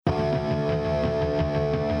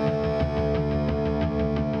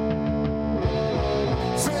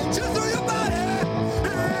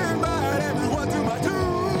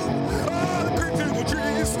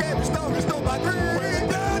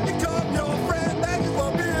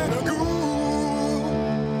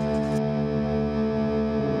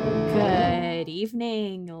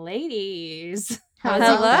evening, ladies.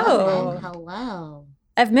 Hello. Hello.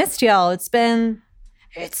 I've missed y'all. It's been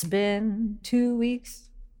 2 weeks.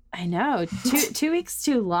 I know. Two weeks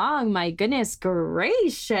too long. My goodness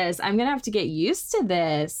gracious. I'm going to have to get used to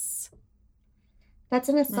this. That's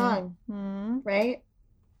in a song, right?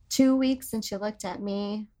 2 weeks since you looked at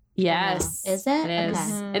me. Yes. Is it? It is.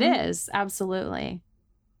 Okay. It is. Absolutely.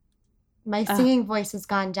 My singing voice has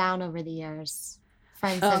gone down over the years.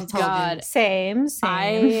 Friends have told me. Same.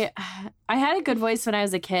 I had a good voice when I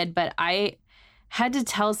was a kid, but I had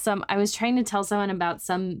to I was trying to tell someone about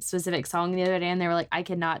some specific song the other day, and they were like, I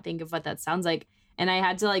cannot think of what that sounds like. And I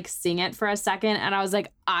had to like sing it for a second, and I was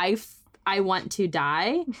like, I want to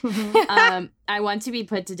die. I want to be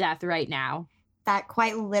put to death right now. That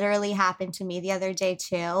quite literally happened to me the other day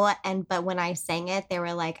too. But when I sang it, they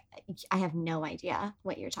were like, I have no idea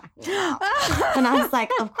what you're talking about. And I was like,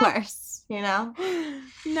 of course, you know?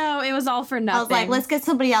 No, it was all for nothing. I was like, let's get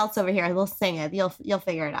somebody else over here. They'll sing it. You'll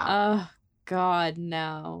figure it out. Oh, God,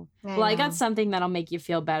 no. I got something that'll make you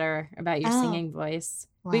feel better about your singing voice.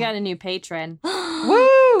 What? We got a new patron.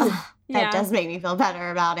 Woo! That does make me feel better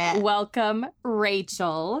about it. Welcome,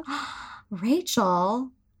 Rachel. Rachel.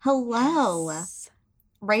 Hello. Yes.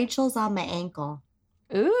 Rachel's on my ankle.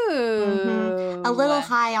 Ooh. A little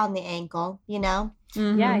high on the ankle, you know?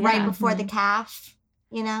 Mm-hmm. Yeah. Right before the calf,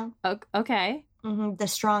 you know? Okay. The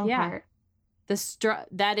strong part.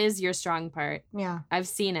 That is your strong part. Yeah. I've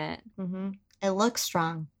seen it. It looks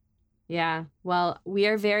strong. Yeah. Well, we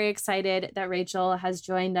are very excited that Rachel has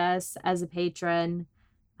joined us as a patron.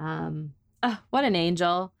 What an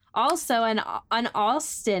angel. Also an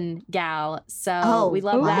Austin gal. So we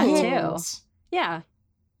love that too. Yeah.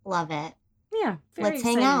 Love it. Yeah. Very Let's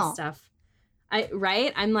hang out. Stuff.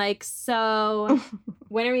 Right? I'm like, so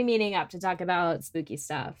when are we meeting up to talk about spooky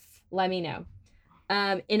stuff? Let me know.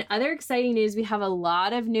 In other exciting news, we have a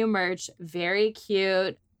lot of new merch. Very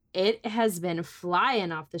cute. It has been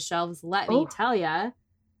flying off the shelves, let me tell you.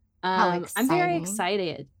 I'm very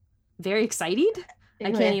excited. Very excited?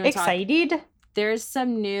 I can't even talk. Excited? There's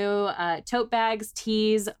some new tote bags,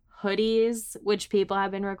 tees, hoodies, which people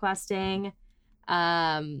have been requesting.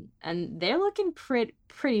 And they're looking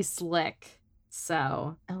pretty slick.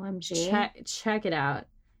 So OMG. Check it out.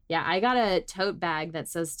 Yeah, I got a tote bag that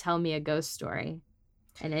says "Tell me a ghost story,"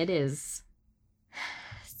 and it is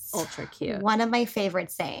ultra cute. One of my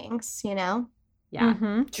favorite sayings, you know? Yeah.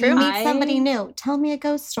 True. You meet somebody new. Tell me a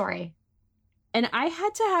ghost story. And I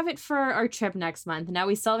had to have it for our trip next month. Now,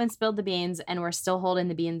 we still haven't spilled the beans, and we're still holding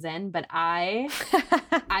the beans in. But I'm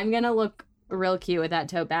going to look real cute with that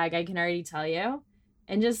tote bag. I can already tell you.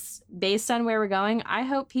 And just based on where we're going, I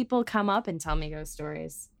hope people come up and tell me ghost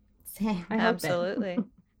stories. Same. Absolutely.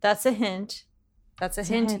 That's a hint. That's a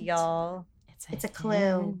hint, y'all. It's a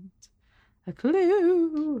clue. A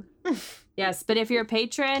clue. Yes, but if you're a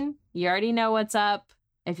patron, you already know what's up.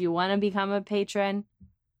 If you want to become a patron,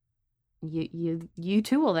 you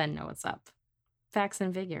too will then know what's up. Facts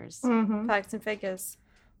and figures. Facts and figures.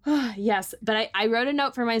 Yes, but I wrote a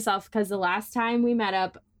note for myself because the last time we met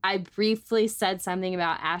up, I briefly said something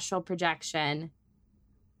about astral projection.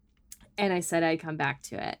 And I said I'd come back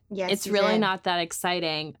to it. Yes, it's really not that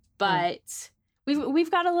exciting, but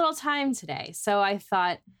we've got a little time today. So I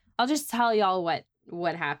thought I'll just tell y'all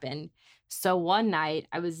what happened. So one night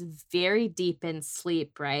I was very deep in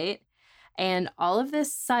sleep, right? And all of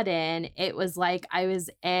this sudden, it was like I was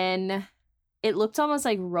it looked almost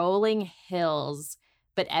like rolling hills,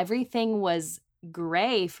 but everything was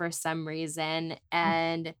gray for some reason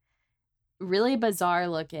and really bizarre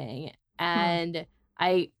looking. And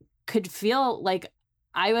I could feel like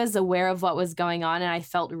I was aware of what was going on, and I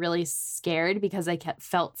felt really scared because I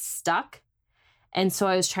felt stuck. And so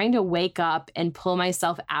I was trying to wake up and pull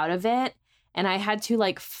myself out of it. And I had to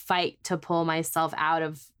like fight to pull myself out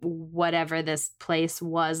of whatever this place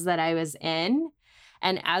was that I was in.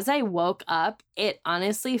 And as I woke up, it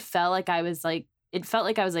honestly felt like I was like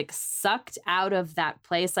sucked out of that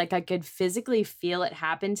place. Like I could physically feel it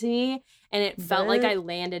happen to me. And it felt like I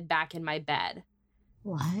landed back in my bed.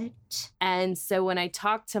 What? And so when I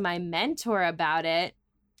talked to my mentor about it,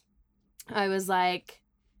 I was like,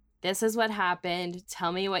 this is what happened.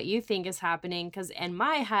 Tell me what you think is happening. Because in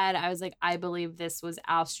my head, I was like, I believe this was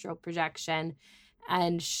astral projection.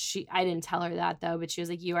 And I didn't tell her that though, but she was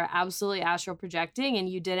like, you are absolutely astral projecting and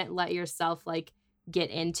you didn't let yourself like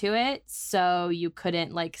get into it. So you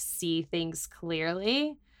couldn't like see things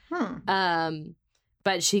clearly.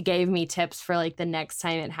 But she gave me tips for like the next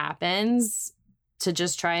time it happens to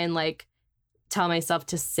just try and like tell myself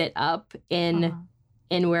to sit up in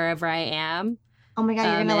wherever I am. Oh my God,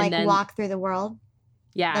 you're going to like walk through the world?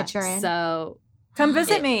 Yeah. That you're in? So Come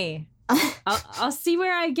visit me. I'll see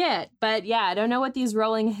where I get. But yeah, I don't know what these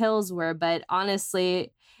rolling hills were, but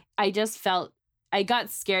honestly, I just felt I got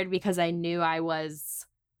scared because I knew I was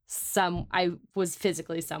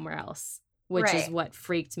physically somewhere else, which is what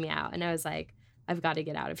freaked me out. And I was like, I've got to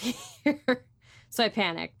get out of here. So I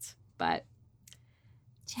panicked, but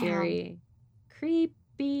very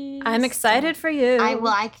creepy. I'm excited for you.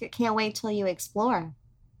 I can't wait till you explore.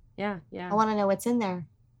 Yeah. I want to know what's in there.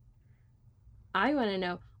 I want to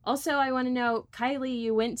know. Also, I want to know, Kylie,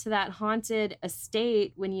 you went to that haunted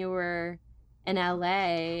estate when you were in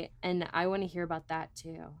LA, and I want to hear about that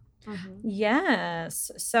too. Mm-hmm. Yes.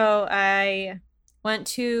 So I went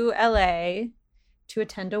to LA to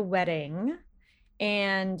attend a wedding,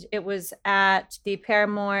 and it was at the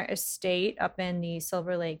Paramore Estate up in the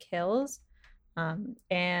Silver Lake Hills.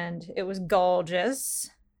 And it was gorgeous.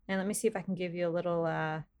 And let me see if I can give you a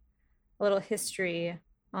little history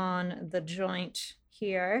on the joint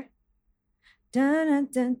here. Dun, dun,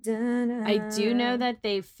 dun, dun. I do know that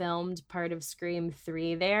they filmed part of Scream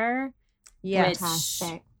 3 there. Yes.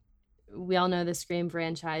 Fantastic. We all know the Scream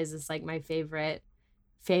franchise is like my favorite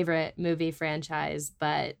movie franchise,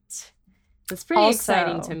 but it's pretty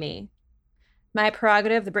exciting to me. My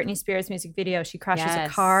Prerogative, the Britney Spears music video, she crashes a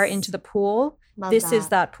Yes. car into the pool. This is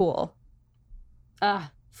that pool.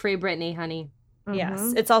 Free Britney, honey. Mm-hmm.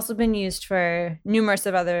 Yes, it's also been used for numerous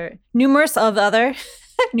other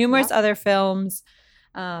films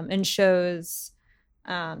and shows,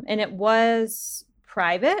 and it was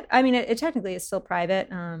private. I mean, it technically is still private,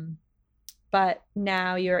 but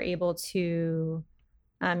now you're able to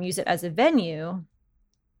use it as a venue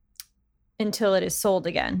until it is sold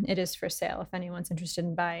again. It is for sale if anyone's interested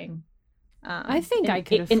in buying. I think I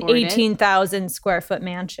could afford an 18,000 square foot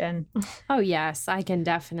mansion. Oh yes, I can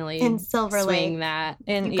definitely in Silver swing Lake. that.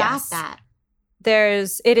 And You got that. It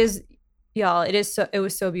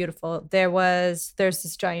was so beautiful. There's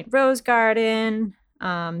this giant rose garden.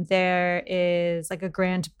 There is like a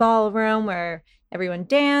grand ballroom where everyone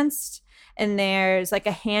danced, and there's like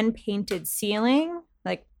a hand painted ceiling,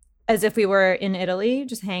 like as if we were in Italy,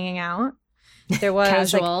 just hanging out. There was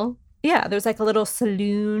Casual. there's like a little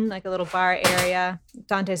saloon, like a little bar area.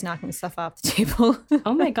 Dante's knocking stuff off the table.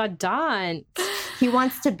 Oh my God, Don. He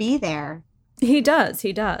wants to be there. He does.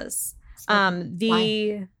 So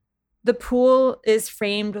The pool is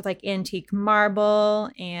framed with like antique marble,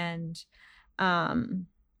 and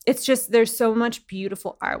it's just, there's so much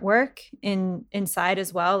beautiful artwork inside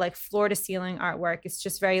as well, like floor to ceiling artwork. It's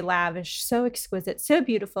just very lavish, so exquisite, so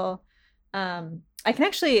beautiful.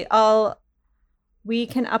 We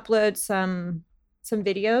can upload some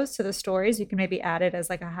videos to the stories. You can maybe add it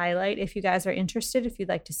as like a highlight if you guys are interested, if you'd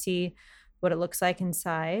like to see what it looks like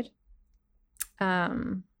inside.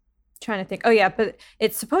 Trying to think. Oh yeah, but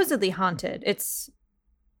it's supposedly haunted. It's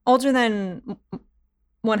older than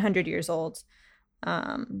 100 years old.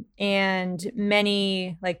 And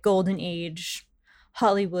many like golden age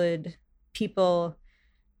Hollywood people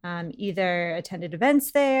either attended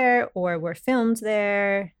events there or were filmed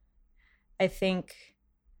there. I think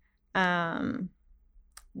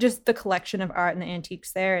just the collection of art and the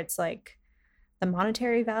antiques there, it's like the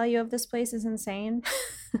monetary value of this place is insane.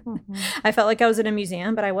 Mm-hmm. I felt like I was in a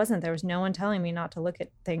museum, but I wasn't. There was no one telling me not to look at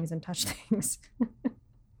things and touch things.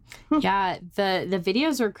 Yeah, the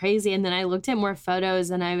videos were crazy. And then I looked at more photos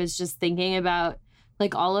and I was just thinking about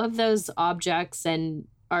like all of those objects and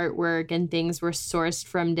artwork and things were sourced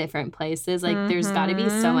from different places. Like there's got to be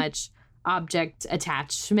so much object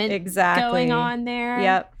attachment going on there.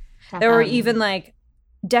 Yep. There were even like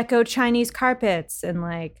deco Chinese carpets and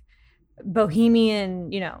like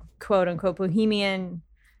bohemian, quote unquote bohemian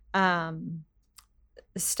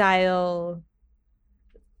style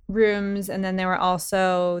rooms. And then there was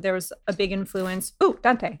a big influence. Ooh,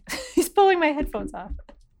 Dante. He's pulling my headphones off.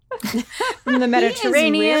 From the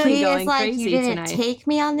Mediterranean. He He going is like, crazy you didn't tonight. take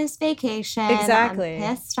me on this vacation. Exactly.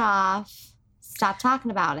 I'm pissed off. Stop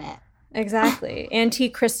talking about it. Exactly.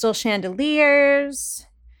 Antique crystal chandeliers,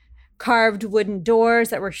 carved wooden doors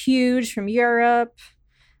that were huge from Europe.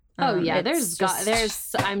 Oh yeah,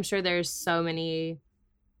 it's I'm sure there's so many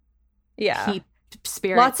yeah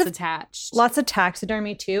spirits attached. Lots of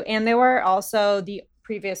taxidermy too, and there were also the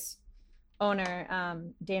previous owner,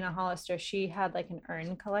 Dana Hollister. She had like an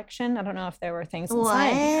urn collection. I don't know if there were things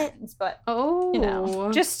inside the urns, but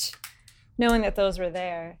just knowing that those were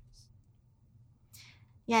there.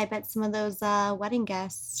 Yeah, I bet some of those wedding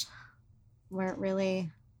guests weren't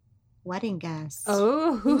really wedding guests.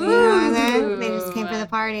 Oh, You know, they just came for the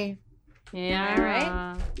party.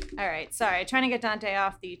 Yeah. All right. Sorry, trying to get Dante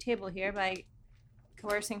off the table here by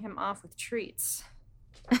coercing him off with treats.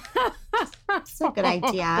 That's a good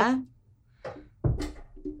idea.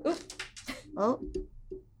 Oop. Oh,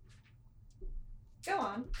 Go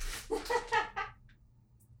on.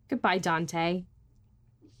 Goodbye, Dante.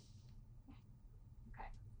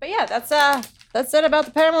 But yeah, that's it about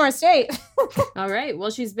the Paramore estate. All right. Well,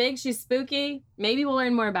 she's big. She's spooky. Maybe we'll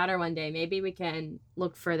learn more about her one day. Maybe we can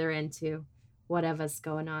look further into whatever's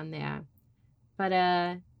going on there.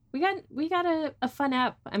 But we got a fun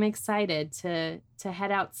app. I'm excited to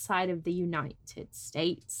head outside of the United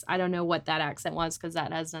States. I don't know what that accent was because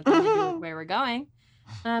that has nothing to do with where we're going.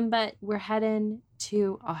 But we're heading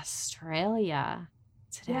to Australia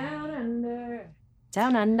today.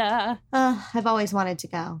 Down under. I've always wanted to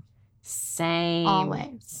go. Same.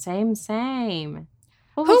 Always. Same.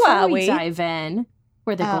 Well, Who before are we we? dive in,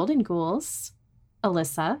 we're the Oh. Golden Ghouls,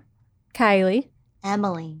 Alyssa, Kylie.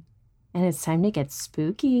 Emily. and it's time to get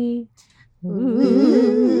spooky.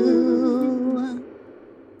 Ooh.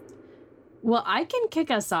 Well, I can kick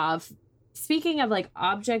us off. Speaking of like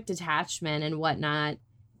object attachment and whatnot,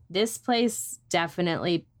 this place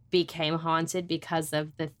definitely became haunted because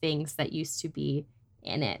of the things that used to be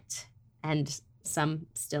in it, and some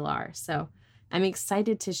still are. So I'm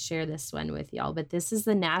excited to share this one with y'all. But this is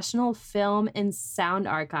the National Film and Sound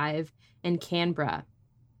Archive in Canberra.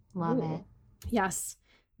 Love Ooh. it. Yes,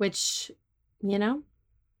 which, you know,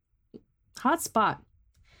 hot spot.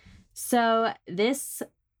 So this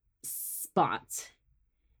spot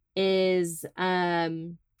is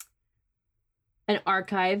an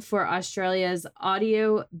archive for Australia's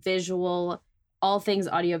audio-visual, all things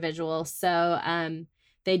audiovisual. So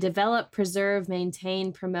they develop, preserve,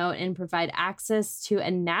 maintain, promote, and provide access to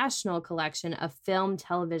a national collection of film,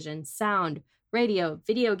 television, sound, radio,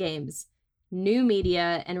 video games, new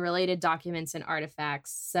media, and related documents and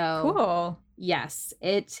artifacts. So Cool. yes,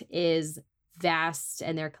 it is vast,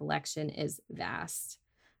 and their collection is vast.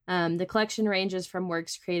 The collection ranges from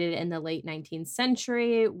works created in the late 19th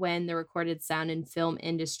century when the recorded sound and film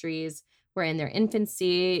industries were in their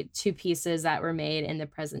infancy to pieces that were made in the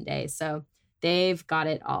present day. So they've got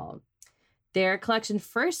it all. Their collection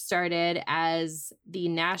first started as the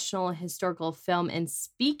National Historical Film and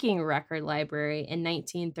Speaking Record Library in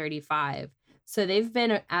 1935. So they've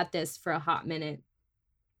been at this for a hot minute.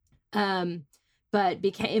 But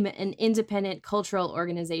became an independent cultural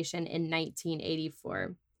organization in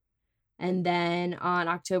 1984. And then on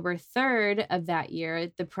October 3rd of that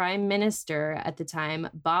year, the Prime Minister at the time,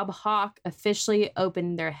 Bob Hawke, officially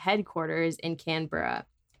opened their headquarters in Canberra.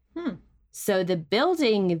 So the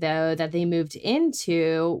building, though, that they moved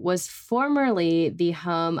into was formerly the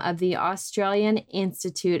home of the Australian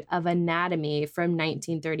Institute of Anatomy from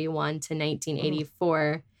 1931 to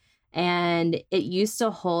 1984. And it used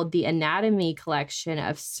to hold the anatomy collection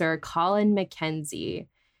of Sir Colin Mackenzie.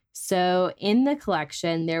 So in the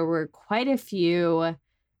collection, there were quite a few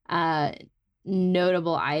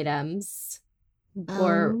notable items.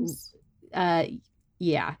 Bones.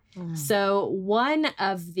 Yeah. So one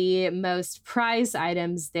of the most prized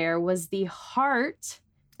items there was the heart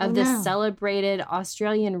of the celebrated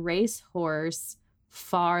Australian racehorse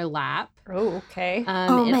Far Lap. Oh, okay.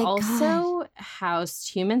 Oh It my also housed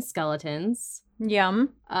human skeletons,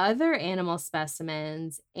 Yum. other animal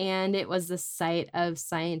specimens, and it was the site of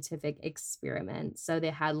scientific experiments. So they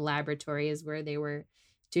had laboratories where they were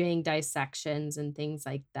doing dissections and things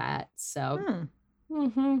like that. So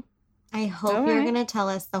I hope All you're right. gonna tell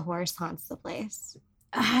us the horse haunts the place.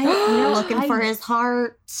 Looking For his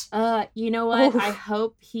heart. You know what? Oof. I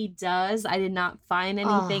hope he does. I did not find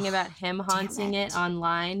anything Oh, about him haunting it. it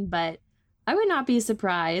online, but I would not be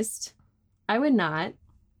surprised. I would not.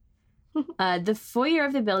 The foyer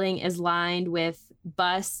of the building is lined with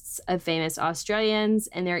busts of famous Australians,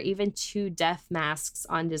 and there are even 2 death masks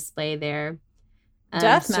on display there.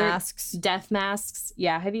 Death masks. Death masks.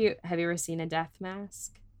 Yeah. Have you ever seen a death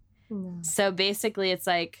mask? No. So basically, it's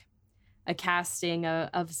like a casting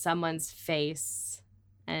of someone's face.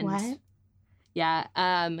 And What? yeah,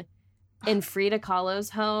 in Frida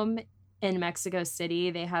Kahlo's home in Mexico City,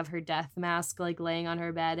 they have her death mask like laying on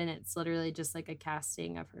her bed, and it's literally just like a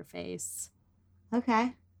casting of her face.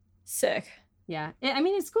 Okay. Sick. Yeah, I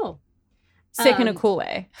mean, it's cool. Sick in a cool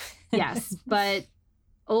way. Yes, but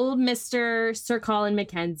old Mr. Sir Colin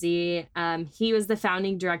Mackenzie, he was the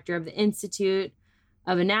founding director of the Institute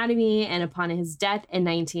of Anatomy, and upon his death in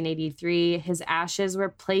 1983, his ashes were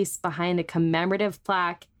placed behind a commemorative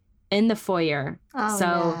plaque in the foyer. Oh, So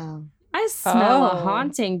no. I smell a Oh.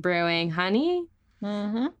 haunting brewing, honey.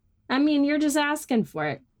 Mm-hmm. I mean, you're just asking for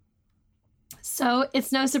it. So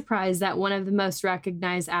it's no surprise that one of the most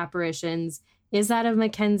recognized apparitions is that of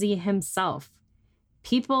Mackenzie himself.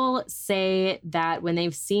 People say that when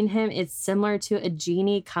they've seen him, it's similar to a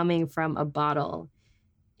genie coming from a bottle,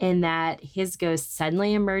 in that his ghost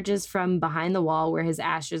suddenly emerges from behind the wall where his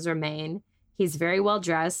ashes remain. He's very well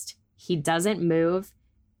dressed. He doesn't move.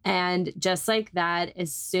 And just like that,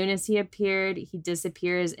 as soon as he appeared, he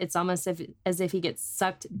disappears. It's almost as if he gets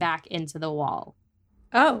sucked back into the wall.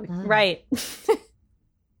 Oh, right.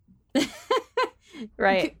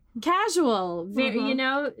 Right. Casual, very,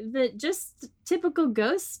 the just typical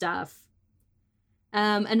ghost stuff.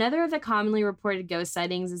 Another of the commonly reported ghost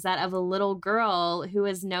sightings is that of a little girl who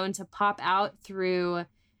is known to pop out through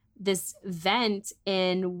this vent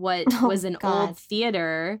in what was an old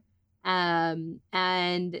theater.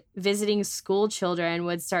 And visiting school children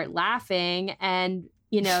would start laughing, and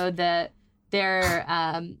their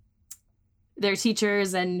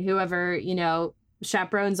teachers and whoever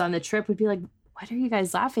chaperones on the trip would be like, "What are you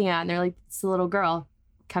guys laughing at?" And they're like, "It's a little girl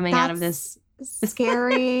coming out of this."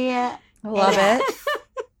 Scary. I love it.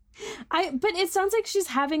 But it sounds like she's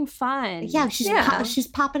having fun. Yeah, she's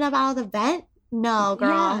popping up out of the vent. No,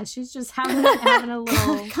 girl. Yeah, she's just having a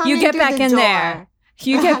little. You get back in there.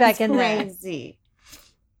 You get back in there. Crazy.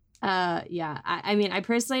 Yeah. I mean, I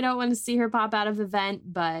personally don't want to see her pop out of the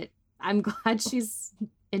vent, but I'm glad she's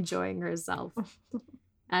enjoying herself.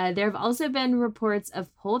 There have also been reports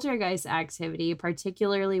of poltergeist activity,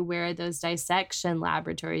 particularly where those dissection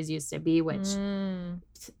laboratories used to be, which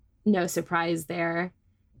no surprise there.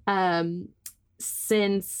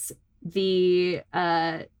 Since the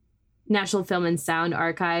National Film and Sound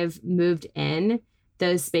Archive moved in,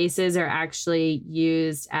 those spaces are actually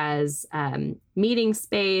used as meeting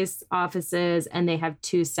space, offices, and they have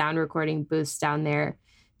 2 sound recording booths down there.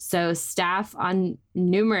 So staff on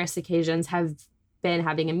numerous occasions have been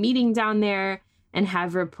having a meeting down there and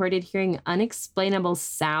have reported hearing unexplainable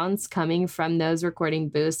sounds coming from those recording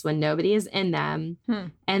booths when nobody is in them.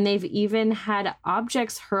 And they've even had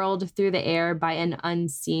objects hurled through the air by an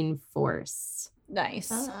unseen force.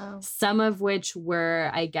 Nice. Uh-oh. Some of which were,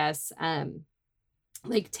 I guess,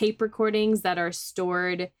 like tape recordings that are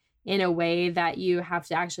stored in a way that you have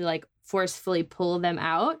to actually like forcefully pull them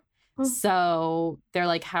out. So they're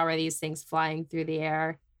like, how are these things flying through the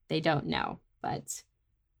air? They don't know, but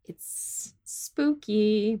it's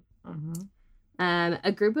spooky.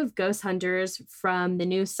 A group of ghost hunters from the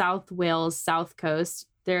New South Wales South Coast,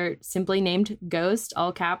 they're simply named Ghost,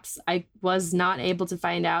 all caps. I was not able to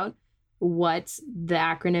find out what the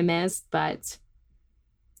acronym is, but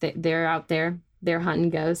they're out there. They're hunting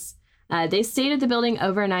ghosts. They stayed at the building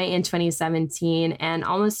overnight in 2017, and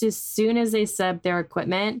almost as soon as they set up their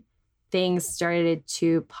equipment, things started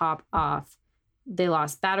to pop off. They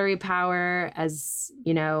lost battery power, as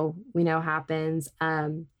we know happens.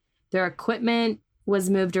 Their equipment was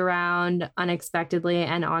moved around unexpectedly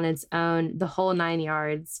and on its own, the whole 9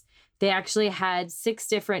 yards. They actually had 6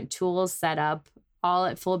 different tools set up, all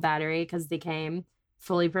at full battery, because they came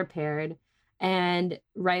fully prepared. And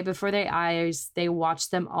right before their eyes, they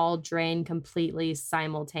watched them all drain completely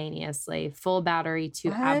simultaneously. Full battery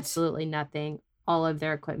to absolutely nothing. All of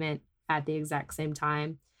their equipment at the exact same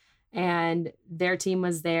time. And their team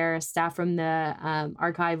was there. Staff from the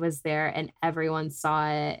archive was there. And everyone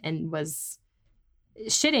saw it and was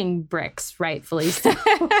shitting bricks, rightfully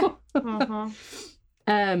so. But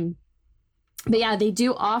yeah, they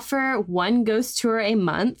do offer 1 ghost tour a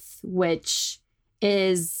month, which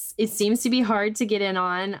it seems to be hard to get in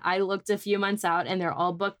on. I looked a few months out and they're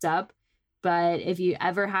all booked up. But if you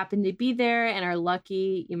ever happen to be there and are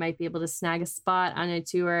lucky, you might be able to snag a spot on a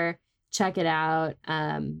tour. Check it out.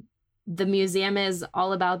 The museum is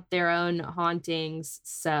all about their own hauntings.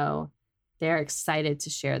 So they're excited to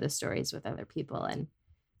share the stories with other people and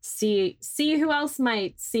see who else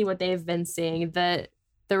might see what they've been seeing. The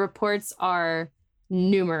reports are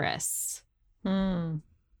numerous.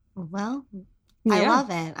 Well, I love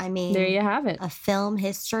it. I mean, there you have it. A film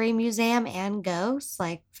history museum and ghosts,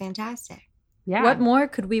 like, fantastic. Yeah. What more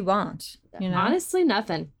could we want? Honestly,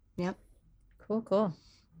 nothing. Yep. Cool.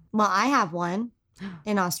 Well, I have one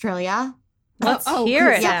in Australia. Let's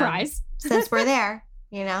hear it. Surprise. Since we're there,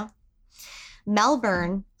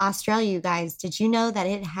 Melbourne, Australia, you guys, did you know that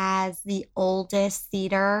it has the oldest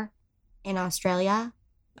theater in Australia?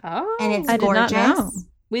 Oh, and it's I gorgeous. did not know.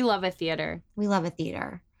 We love a theater. We love a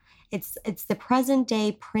theater. It's the present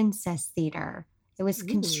day Princess Theater. It was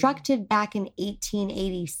constructed back in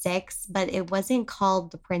 1886, but it wasn't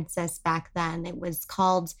called the Princess back then. It was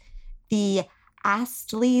called the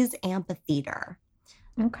Astley's Amphitheater.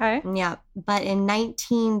 Okay. Yeah. But in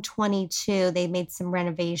 1922, they made some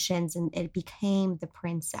renovations and it became the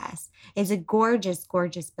Princess. It's a gorgeous,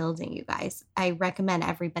 gorgeous building, you guys. I recommend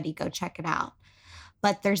everybody go check it out.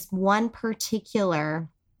 But there's one particular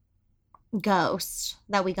ghost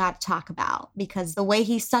that we got to talk about because the way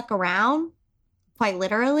he stuck around, quite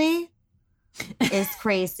literally, is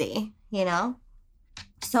crazy, you know?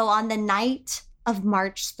 So on the night of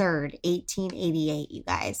March 3rd, 1888, you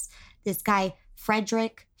guys, this guy,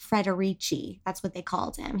 Frederick Frederici, that's what they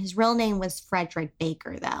called him. His real name was Frederick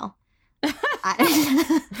Baker, though.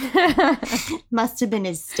 Must have been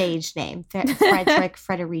his stage name. Frederick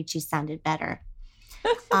Frederici sounded better.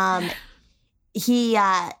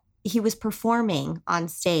 He was performing on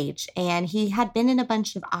stage, and he had been in a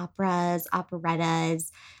bunch of operas,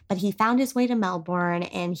 operettas, but he found his way to Melbourne,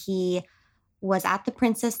 and he was at the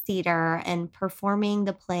Princess Theater and performing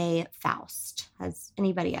the play Faust. Has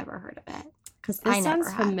anybody ever heard of it? Because I never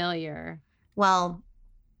sounds had. familiar. Well,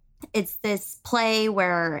 it's this play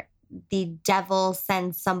where the devil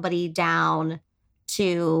sends somebody down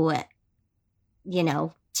to, you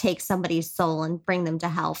know, take somebody's soul and bring them to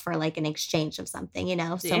hell for like an exchange of something, you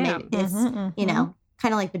know? So maybe it's, you know,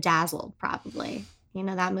 kind of like Bedazzled, probably. You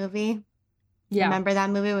know that movie? Yeah. Remember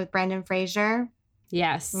that movie with Brendan Fraser?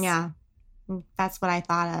 Yes. Yeah. That's what I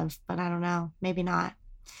thought of, but I don't know. Maybe not.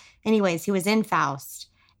 Anyways, he was in Faust.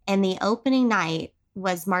 And the opening night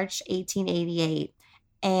was March 1888.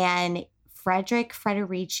 And Frederick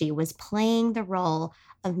Frederici was playing the role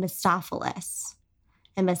of Mephistopheles.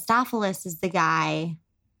 And Mephistopheles is the guy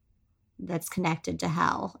that's connected to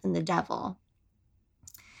hell and the devil.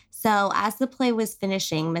 So as the play was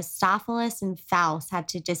finishing, Mephistopheles and Faust had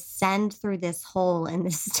to descend through this hole in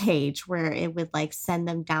the stage where it would like send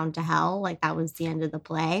them down to hell. Like that was the end of the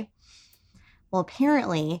play. Well,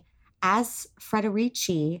 apparently, as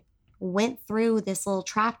Frederici went through this little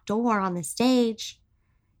trap door on the stage,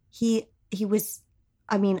 he was,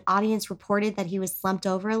 audience reported that he was slumped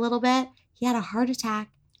over a little bit. He had a heart attack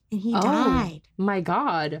and he died. My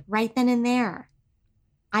God. Right then and there.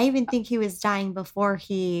 I even think he was dying before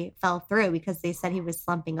he fell through because they said he was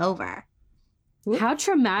slumping over. How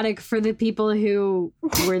traumatic for the people who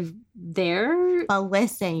were there. But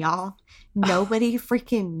listen, y'all, nobody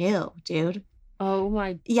freaking knew, dude. Oh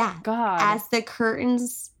my God. As the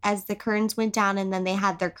curtains went down and then they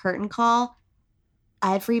had their curtain call,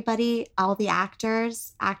 everybody, all the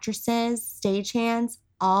actors, actresses, stagehands,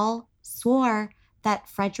 all swore that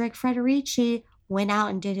Frederick Frederici went out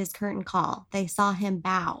and did his curtain call. They saw him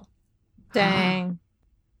bow. Dang.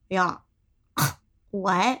 Yeah.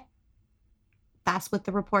 What? That's what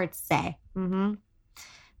the reports say. Mm-hmm.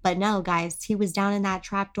 But no, guys, he was down in that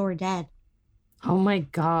trapdoor dead. Oh my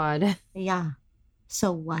God. Yeah.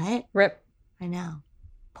 So what? Rip. I know.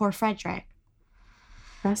 Poor Frederick.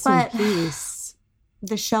 Rest in peace.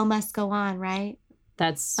 The show must go on, right?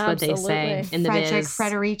 That's what they say in the Frederick biz.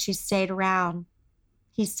 Frederici stayed around.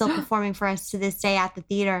 He's still performing for us to this day at the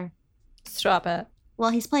theater. Stop it. Well,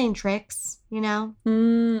 he's playing tricks, you know,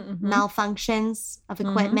 malfunctions of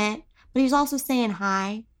equipment, but he's also saying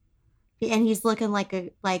hi, and he's looking like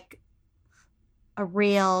a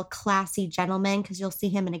real classy gentleman because you'll see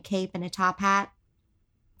him in a cape and a top hat.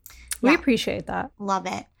 We appreciate that. Love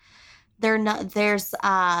it. There's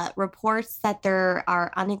reports that there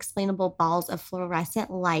are unexplainable balls of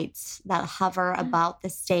fluorescent lights that hover about the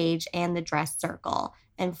stage and the dress circle.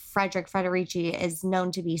 And Frederick Frederici is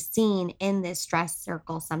known to be seen in this dress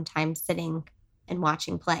circle, sometimes sitting and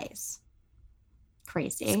watching plays.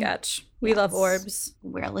 Crazy. Sketch. We love orbs.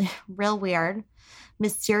 Really, real weird.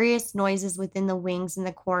 Mysterious noises within the wings and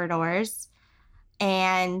the corridors.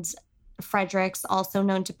 And Frederick's also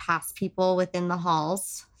known to pass people within the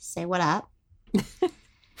halls. Say what up.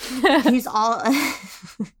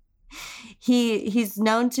 He's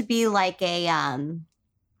known to be like a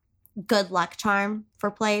good luck charm for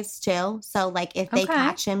plays too. So like if they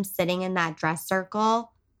catch him sitting in that dress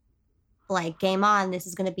circle, like game on, this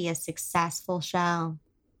is going to be a successful show.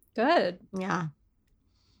 Good. Yeah.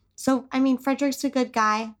 So Frederick's a good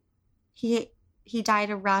guy. He died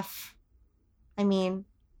a rough. Maybe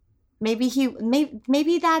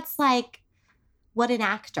that's like what an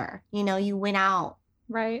actor, you went out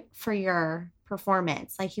right for your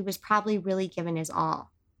performance. Like he was probably really giving his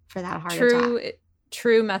all for that heart attack.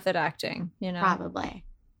 True method acting, Probably.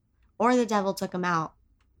 Or the devil took him out.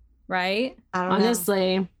 Right? I don't know.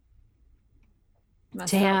 Honestly.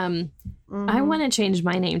 Damn. I want to change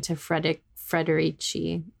my name to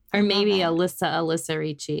Frederici. Or maybe Alyssa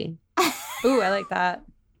Ricci. Ooh, I like that.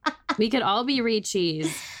 We could all be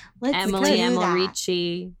Ricci's. Emily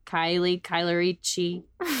Ricci, Kyler Ricci.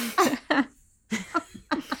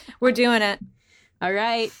 We're doing it. All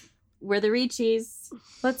right. We're the Ricci's.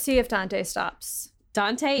 Let's see if Dante stops.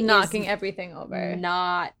 Dante knocking everything over.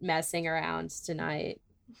 Not messing around tonight.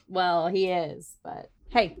 Well, he is, but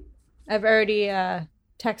Hey, I've already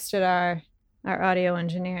texted our audio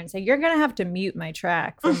engineer and said, you're going to have to mute my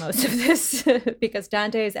track for most of this because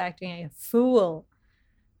Dante is acting a fool.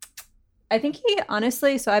 I think he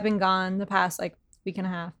honestly, so I've been gone the past like week and a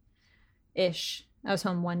half-ish. I was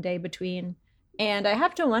home one day between. And I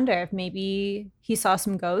have to wonder if maybe he saw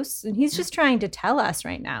some ghosts and he's just trying to tell us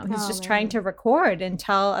right now. He's just trying to record and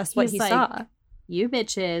tell us what he saw. You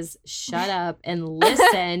bitches, shut up and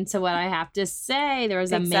listen to what I have to say. There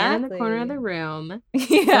was a man in the corner of the room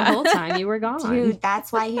the whole time you were gone. Dude,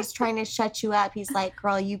 that's why he's trying to shut you up. He's like,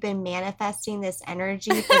 girl, you've been manifesting this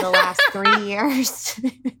energy for the last 3 years.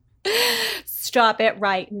 Stop it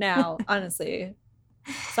right now, honestly.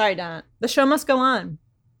 Sorry, Don. The show must go on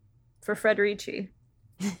for Frederici.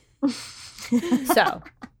 So,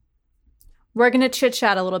 we're going to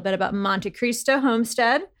chit-chat a little bit about Monte Cristo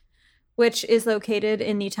Homestead, which is located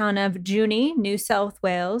in the town of Cutie, New South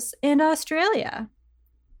Wales, in Australia.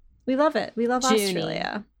 We love it. We love Cutie.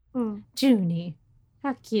 Australia. Cutie.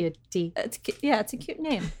 How cutie. It's a cute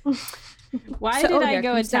name. Why did I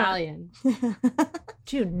go Italian?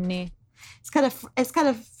 Cutie. It's kind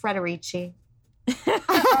of Frederici.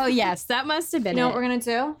 Oh, yes. That must have been You know what we're going to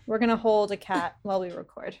do? We're going to hold a cat while we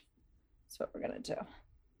record. That's what we're going to do.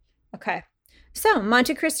 Okay. So,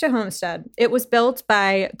 Monte Cristo Homestead. It was built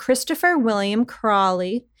by Christopher William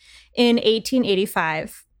Crawley in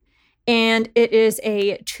 1885. And it is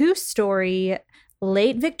a 2-story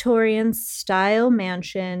late Victorian style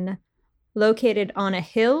mansion located on a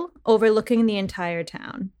hill overlooking the entire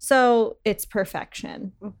town. So, it's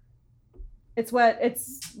perfection. It's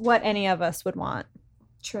what any of us would want.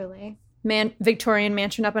 Truly. Victorian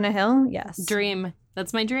mansion up on a hill? Yes. Dream.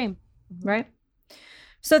 That's my dream. Right?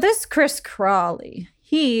 So this Chris Crawley,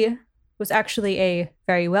 he was actually a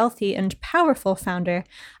very wealthy and powerful founder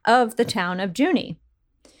of the town of Cutie.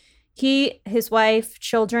 He, his wife,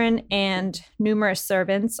 children, and numerous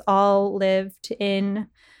servants all lived in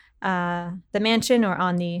the mansion or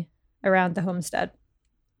around the homestead.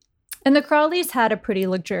 And the Crawleys had a pretty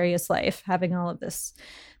luxurious life, having all of this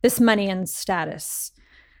money and status.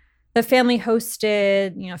 The family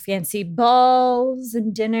hosted, fancy balls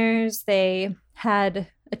and dinners. They had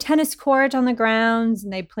a tennis court on the grounds,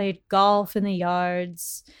 and they played golf in the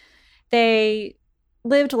yards. They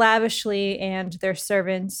lived lavishly, and their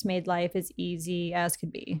servants made life as easy as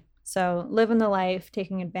could be. So, living the life,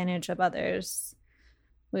 taking advantage of others.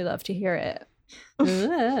 We love to hear it.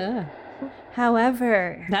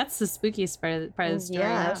 However, that's the spookiest part of the story.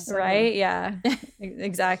 Yeah, right? Yeah,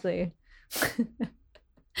 exactly.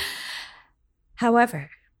 However,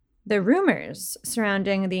 the rumors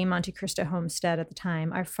surrounding the Monte Cristo homestead at the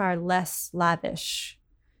time are far less lavish.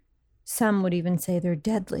 Some would even say they're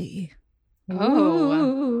deadly. Oh.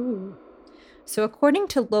 Ooh. So according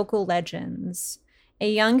to local legends, a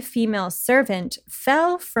young female servant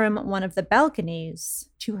fell from one of the balconies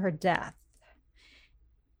to her death.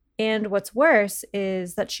 And what's worse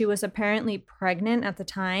is that she was apparently pregnant at the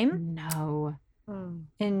time. No.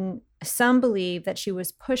 And some believe that she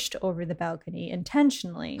was pushed over the balcony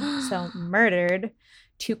intentionally, so murdered,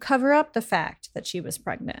 to cover up the fact that she was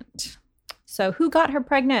pregnant. So who got her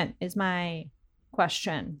pregnant is my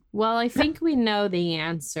question. Well, I think we know the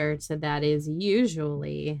answer to that is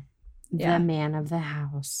usually the man of the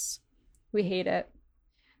house. We hate it.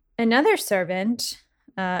 Another servant,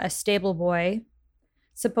 a stable boy,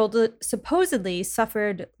 supposedly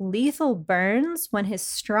suffered lethal burns when his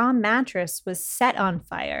straw mattress was set on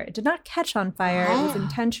fire. It did not catch on fire. It was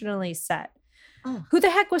intentionally set. Who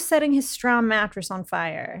the heck was setting his straw mattress on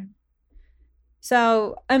fire?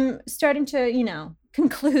 So I'm starting to,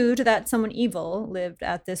 conclude that someone evil lived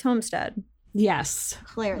at this homestead. Yes.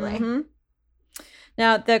 Clearly. Mm-hmm.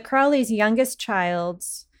 Now, the Crawley's youngest child,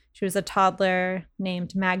 she was a toddler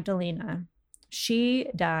named Magdalena. She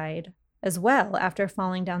died as well after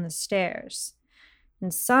falling down the stairs.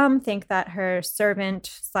 And some think that her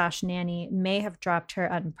servant/nanny may have dropped her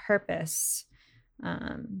on purpose.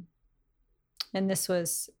 And this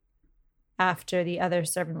was after the other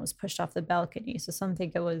servant was pushed off the balcony. So some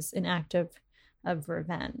think it was an act of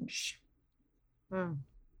revenge.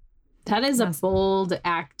 That is a bold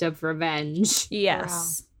act of revenge.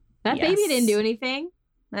 Yes. Wow. That baby didn't do anything.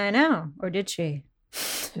 I know. Or did she?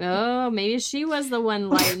 Oh, maybe she was the one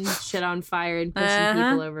lighting shit on fire and pushing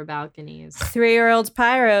people over balconies. 3-year-olds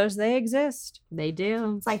pyros, they exist. They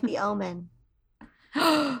do. It's like The Omen.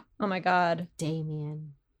 Oh my God.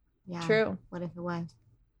 Damien. Yeah. True. What if it was?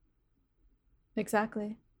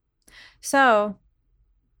 Exactly. So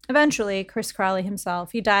eventually, Chris Crawley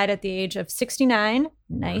himself, he died at the age of 69.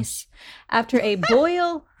 Nice. After a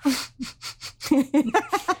boil.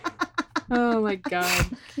 my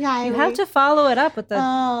God. Yeah, You have to follow it up with the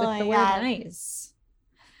my word God. nice.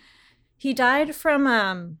 He died from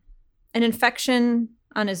an infection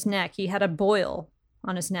on his neck. He had a boil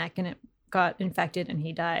on his neck and it got infected and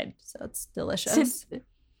he died. So it's delicious.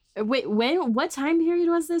 Wait, what time period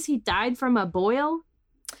was this? He died from a boil?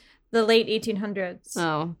 The late 1800s.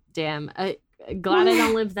 Oh, damn. Glad I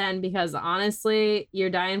don't live then because honestly, you're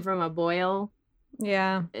dying from a boil.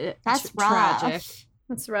 Yeah. That's rough. Tragic.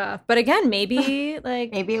 That's rough. But again, maybe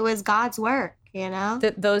like Maybe it was God's work, you know?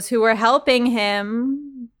 those who were helping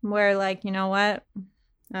him were like, you know what?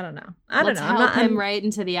 I don't know. Let's help him right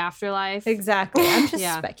into the afterlife. Exactly. I'm just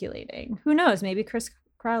Yeah. speculating. Who knows? Maybe Chris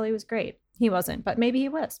Crowley was great. He wasn't, but maybe he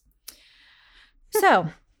was. So,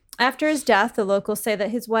 after his death, the locals say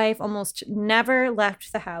that his wife almost never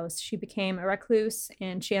left the house. She became a recluse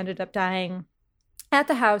and she ended up dying at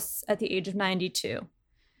the house at the age of 92.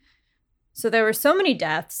 So there were so many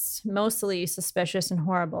deaths, mostly suspicious and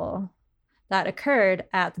horrible, that occurred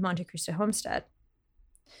at the Monte Cristo homestead.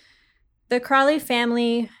 The Crowley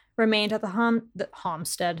family remained at the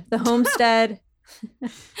homestead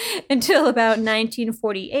until about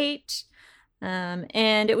 1948,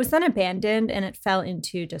 and it was then abandoned and it fell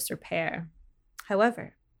into disrepair.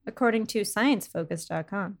 However, according to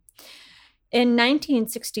sciencefocus.com, in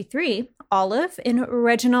 1963, Olive and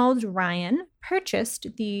Reginald Ryan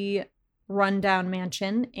purchased the rundown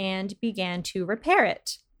mansion and began to repair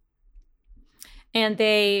it. And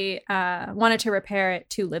they wanted to repair it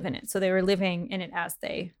to live in it. So they were living in it as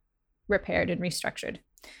they repaired and restructured.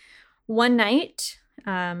 One night,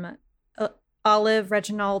 Olive,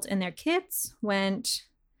 Reginald, and their kids went,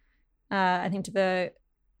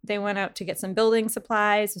 they went out to get some building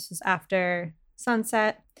supplies. This was after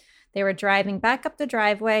sunset. They were driving back up the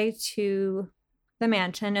driveway to the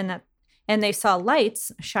mansion, and they saw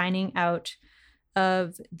lights shining out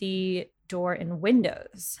of the door and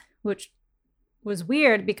windows, which was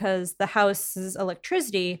weird because the house's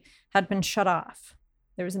electricity had been shut off.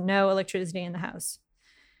 There was no electricity in the house.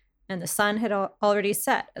 And the sun had already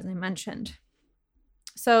set, as I mentioned.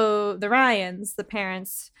 So the Ryans, the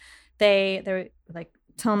parents, they were like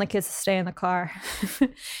telling the kids to stay in the car.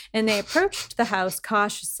 And they approached the house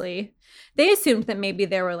cautiously. They assumed that maybe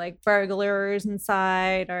there were like burglars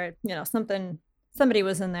inside or, somebody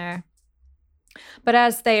was in there. But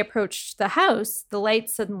as they approached the house, the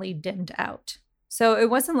lights suddenly dimmed out. So it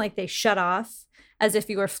wasn't like they shut off as if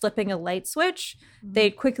you were flipping a light switch.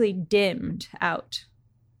 They quickly dimmed out.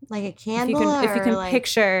 Like a candle? If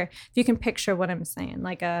you can picture what I'm saying,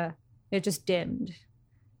 it just dimmed.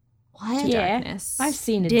 What? To darkness. I've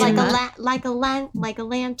seen it. Like a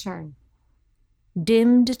lantern.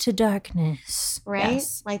 Dimmed to darkness. Right?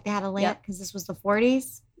 Yes. Like they had a lamp because this was the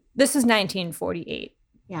 40s? This is 1948.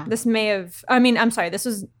 Yeah. This this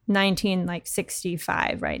was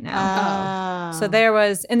 1965 right now. Oh. So there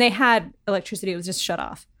was, and they had electricity. It was just shut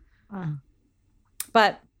off. Oh.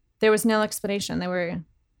 But there was no explanation. They were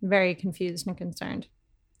very confused and concerned.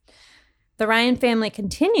 The Ryan family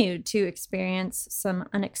continued to experience some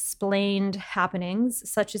unexplained happenings,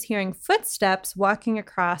 such as hearing footsteps walking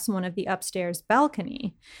across one of the upstairs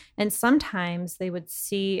balcony. And sometimes they would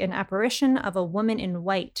see an apparition of a woman in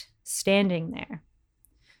white standing there.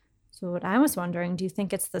 So what I was wondering, do you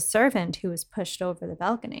think it's the servant who was pushed over the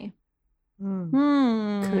balcony?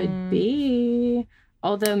 Could be.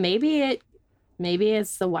 Although maybe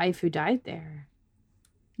it's the wife who died there.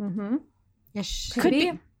 Mm-hmm. Yes,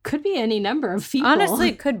 Could be any number of people. Honestly,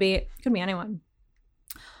 it could be anyone.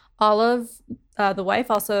 Olive, the wife,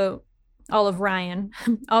 Olive Ryan,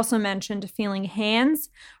 also mentioned feeling hands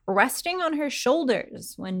resting on her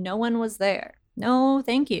shoulders when no one was there. No,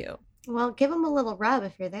 thank you. Well, give them a little rub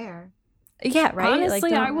if you're there. Yeah, right?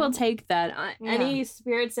 Honestly, I will take that. Yeah. Any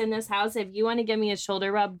spirits in this house, if you want to give me a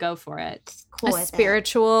shoulder rub, go for it. Cool. A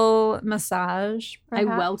spiritual massage, perhaps?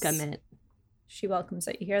 I welcome it. She welcomes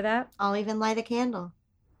it. You hear that? I'll even light a candle.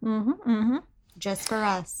 Mm-hmm, mm-hmm. Just for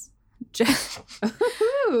us.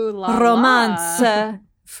 Ooh, la, Romance. la.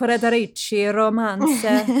 Frederici, romance.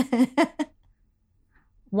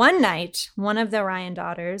 One night, one of the Ryan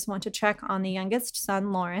daughters went to check on the youngest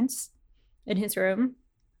son, Lawrence, in his room.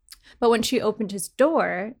 But when she opened his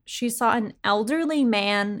door, she saw an elderly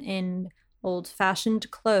man in old-fashioned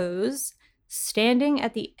clothes standing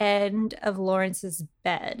at the end of Lawrence's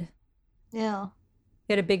bed. Yeah.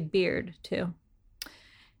 He had a big beard, too.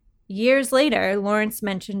 Years later, Lawrence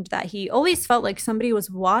mentioned that he always felt like somebody was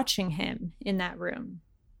watching him in that room.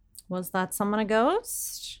 Was that someone a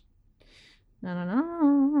ghost? I don't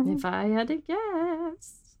know. If I had to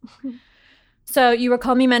guess. So you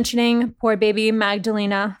recall me mentioning poor baby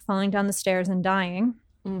Magdalena falling down the stairs and dying.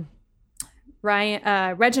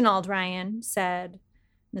 Reginald Ryan said,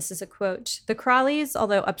 this is a quote, "The Crawleys,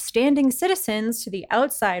 although upstanding citizens to the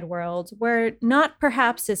outside world, were not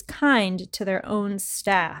perhaps as kind to their own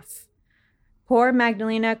staff. Poor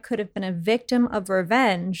Magdalena could have been a victim of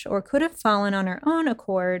revenge or could have fallen on her own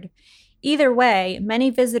accord. Either way, many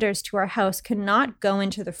visitors to our house cannot go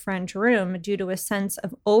into the front room due to a sense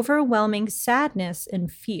of overwhelming sadness and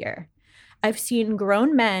fear. I've seen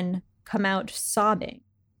grown men come out sobbing."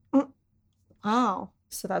 Wow.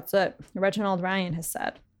 So that's what Reginald Ryan has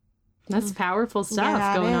said. That's powerful stuff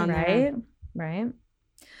Yeah, going on there. Right.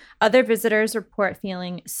 Other visitors report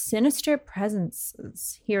feeling sinister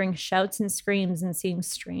presences, hearing shouts and screams, and seeing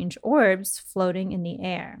strange orbs floating in the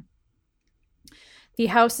air. The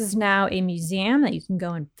house is now a museum that you can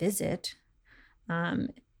go and visit.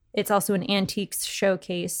 It's also an antiques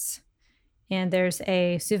showcase, and there's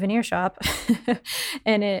a souvenir shop,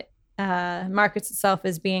 and it markets itself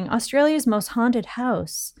as being Australia's most haunted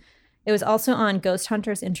house. It was also on Ghost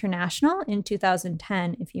Hunters International in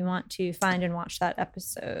 2010, if you want to find and watch that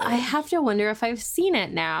episode. I have to wonder if I've seen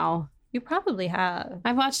it now. You probably have.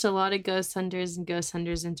 I've watched a lot of Ghost Hunters and Ghost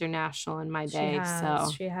Hunters International in my day.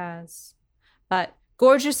 She has. But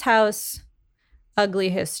gorgeous house, ugly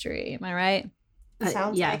history. Am I right?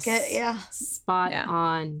 Sounds yes. like it, yeah. Spot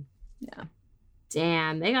on. Yeah.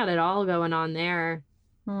 Damn, they got it all going on there.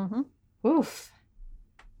 Mm-hmm. Oof.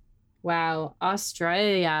 Wow,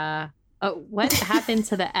 Australia. Oh, what happened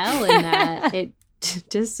to the L in that? It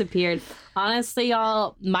disappeared. Honestly,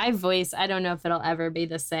 y'all, my voice, I don't know if it'll ever be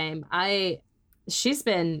the same. She's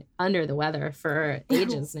been under the weather for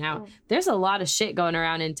ages now. There's a lot of shit going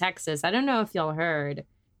around in Texas. I don't know if y'all heard.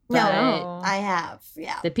 No, I have.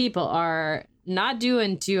 Yeah. The people are not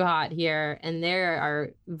doing too hot here, and there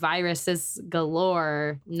are viruses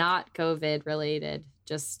galore, not COVID related,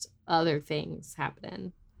 just other things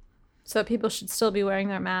happening. So people should still be wearing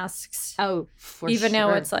their masks. Oh, for even sure. though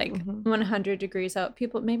it's like 100 degrees out.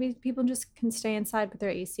 Maybe people just can stay inside with their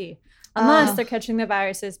AC. Unless they're catching the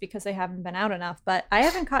viruses because they haven't been out enough. But I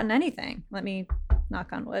haven't caught anything. Let me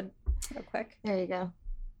knock on wood real quick. There you go.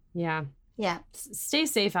 Yeah. Yeah. Stay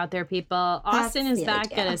safe out there, people. Austin is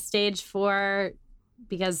back at a stage 4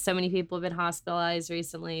 because so many people have been hospitalized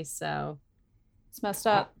recently. So it's messed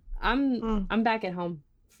up. I'm back at home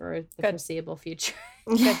for the foreseeable future.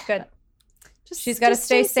 Good. She's got to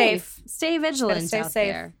stay safe. Stay vigilant stay out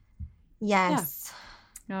safe. there. Yes.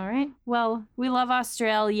 Yeah. All right. Well, we love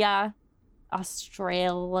Australia. We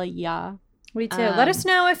too. Let us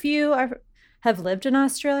know if you have lived in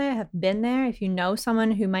Australia, have been there. If you know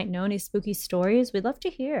someone who might know any spooky stories, we'd love to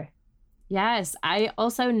hear. Yes. I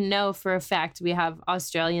also know for a fact we have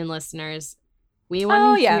Australian listeners. We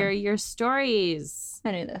want to hear your stories.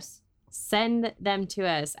 I knew this. Send them to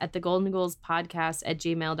us at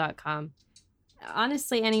thegoldengoalspodcast@gmail.com.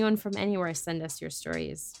 Honestly, anyone from anywhere, send us your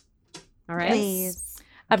stories. All right? Please.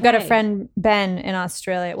 I've got a friend, Ben, in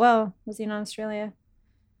Australia. Well, was he in Australia?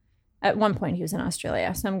 At one point, he was in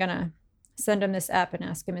Australia. So I'm going to send him this app and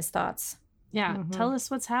ask him his thoughts. Yeah. Tell us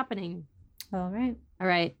what's happening. All right. All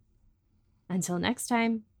right. Until next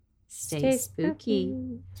time, stay spooky.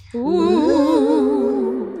 Ooh.